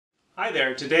Hi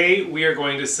there, today we are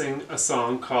going to sing a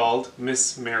song called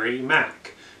Miss Mary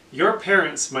Mack. Your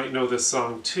parents might know this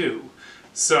song too,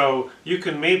 so you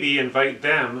can maybe invite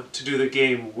them to do the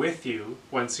game with you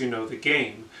once you know the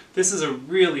game. This is a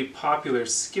really popular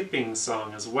skipping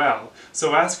song as well,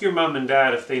 so ask your mom and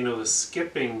dad if they know the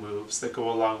skipping moves that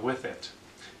go along with it.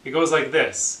 It goes like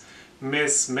this: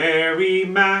 Miss Mary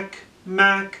Mack,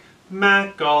 Mack,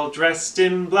 Mack, all dressed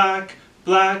in black,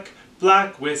 black,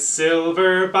 black with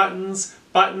silver buttons,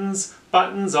 buttons,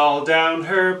 buttons all down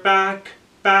her back,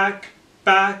 back,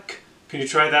 back. Can you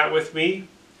try that with me?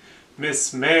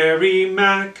 Miss Mary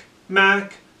Mack,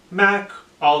 Mack, Mack,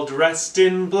 all dressed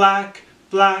in black,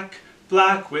 black,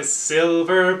 black with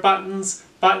silver buttons,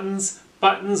 buttons,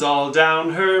 buttons all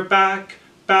down her back,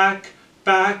 back,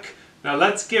 back. Now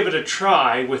let's give it a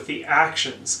try with the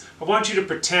actions. I want you to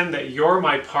pretend that you're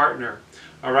my partner.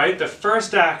 Alright, the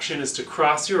first action is to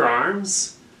cross your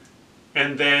arms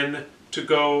and then to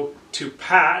go to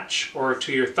patch or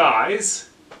to your thighs.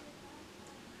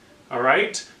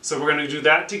 Alright, so we're going to do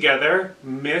that together.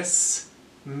 Miss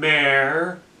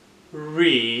Mary,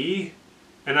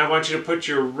 and I want you to put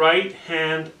your right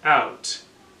hand out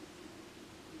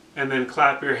and then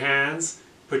clap your hands.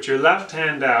 Put your left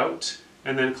hand out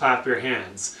and then clap your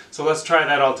hands. So let's try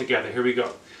that all together. Here we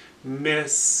go.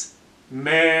 Miss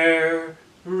Mary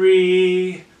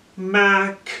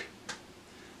Mack,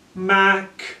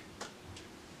 Mack,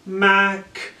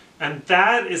 Mack. And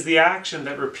that is the action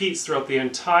that repeats throughout the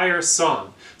entire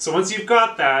song. So once you've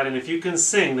got that, and if you can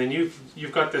sing, then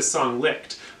you've got this song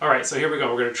licked. Alright, so here we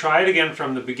go. We're going to try it again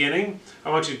from the beginning. I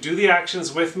want you to do the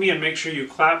actions with me and make sure you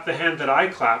clap the hand that I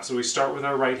clap, so we start with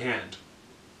our right hand.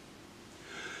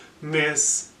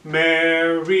 Miss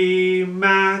Mary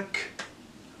Mack,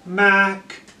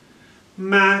 Mack,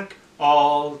 Mack,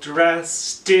 all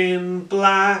dressed in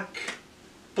black,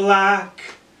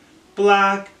 black,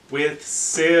 black, with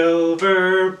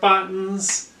silver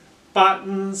buttons,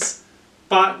 buttons,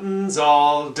 buttons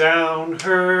all down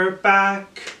her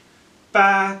back,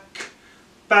 back,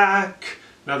 back.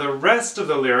 Now the rest of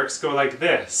the lyrics go like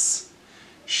this.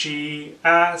 She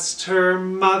asked her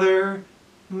mother,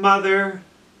 mother,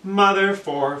 mother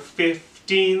for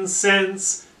 15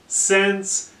 cents,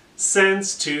 cents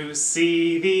to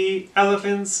see the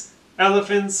elephants,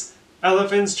 elephants,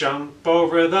 elephants jump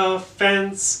over the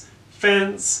fence,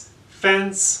 fence,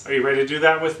 fence. Are you ready to do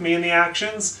that with me in the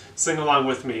actions? Sing along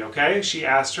with me, okay? She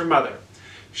asked her mother.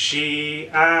 She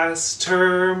asked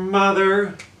her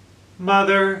mother,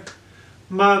 mother,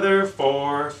 mother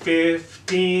for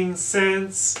 15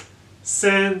 cents,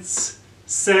 cents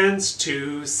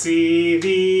to see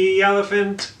the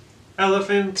elephant,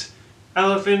 elephant,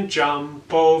 elephant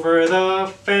jump over the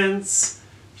fence,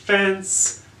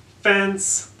 fence,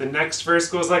 fence. The next verse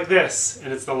goes like this,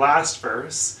 and it's the last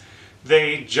verse.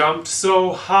 They jumped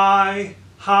so high,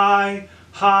 high,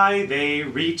 high, they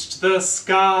reached the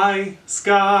sky,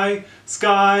 sky,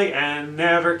 sky, and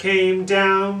never came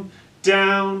down,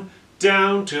 down,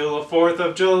 down till the 4th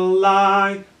of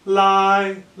July,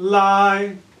 lie.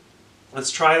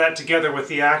 Let's try that together with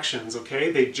the actions,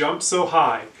 okay? They jumped so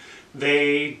high.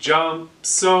 They jumped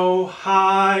so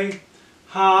high,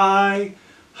 high,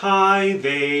 high,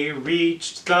 they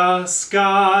reached the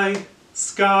sky,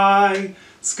 sky,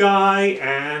 sky,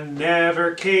 and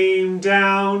never came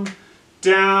down,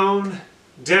 down,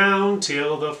 down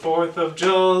till the 4th of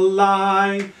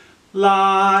July,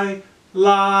 lie.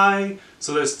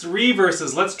 So there's 3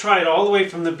 verses. Let's try it all the way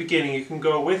from the beginning. You can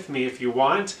go with me if you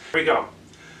want. Here we go.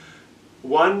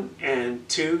 1 and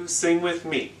 2, sing with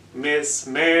me. Miss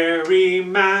Mary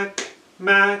Mack,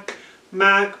 Mack,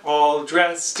 Mack, all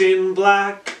dressed in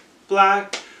black,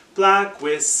 black, black,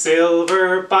 with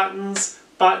silver buttons,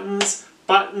 buttons,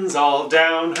 buttons all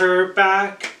down her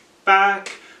back,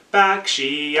 back, back.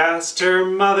 She asked her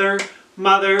mother,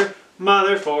 mother,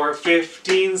 mother for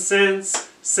 15 cents,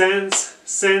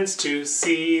 cents to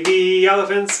see the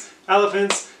elephants,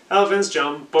 elephants, elephants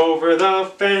jump over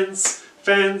the fence,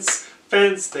 fence,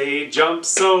 fence. They jumped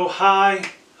so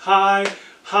high, high,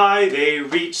 high, they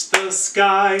reached the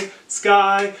sky,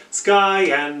 sky, sky,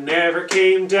 and never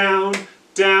came down,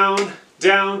 down,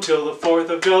 down till the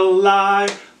 4th of July,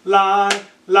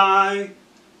 lie.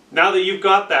 Now that you've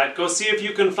got that, go see if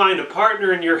you can find a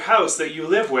partner in your house that you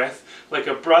live with, like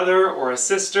a brother or a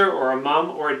sister or a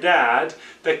mom or a dad,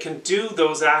 that can do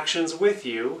those actions with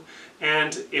you.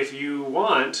 And if you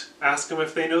want, ask them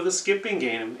if they know the skipping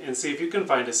game and see if you can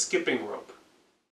find a skipping rope.